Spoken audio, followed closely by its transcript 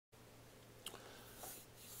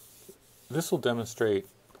This will demonstrate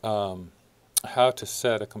how to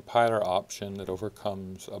set a compiler option that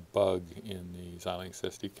overcomes a bug in the Xilinx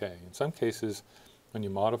SDK. In some cases, when you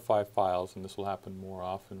modify files, and this will happen more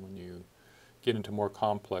often when you get into more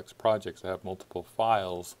complex projects that have multiple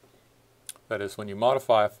files, that is, when you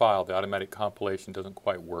modify a file, the automatic compilation doesn't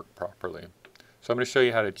quite work properly. So I'm going to show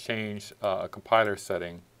you how to change a compiler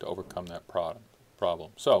setting to overcome that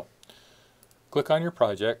problem. So, click on your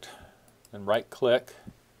project, and right-click,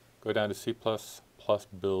 go down to C++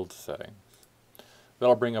 Build Settings.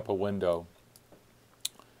 That'll bring up a window.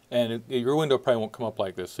 And your window probably won't come up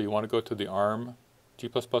like this, so you want to go to the ARM G++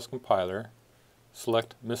 compiler,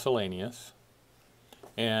 select Miscellaneous,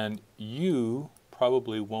 and you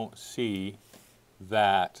probably won't see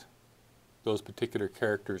those particular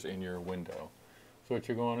characters in your window. So what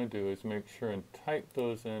you're going to do is make sure and type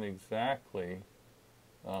those in exactly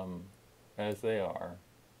as they are,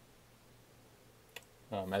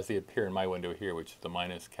 as they appear in my window here, which is the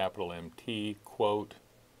 -MT, quote,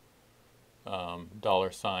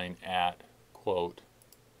 $@ quote,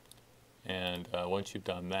 and once you've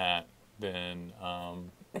done that, then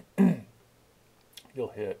you'll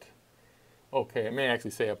hit OK. It may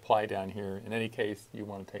actually say apply down here. In any case, you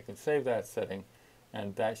want to take and save that setting,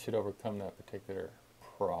 and that should overcome that particular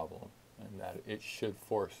problem, and that it should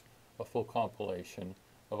force a full compilation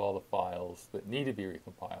of all the files that need to be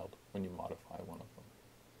recompiled when you modify one of them.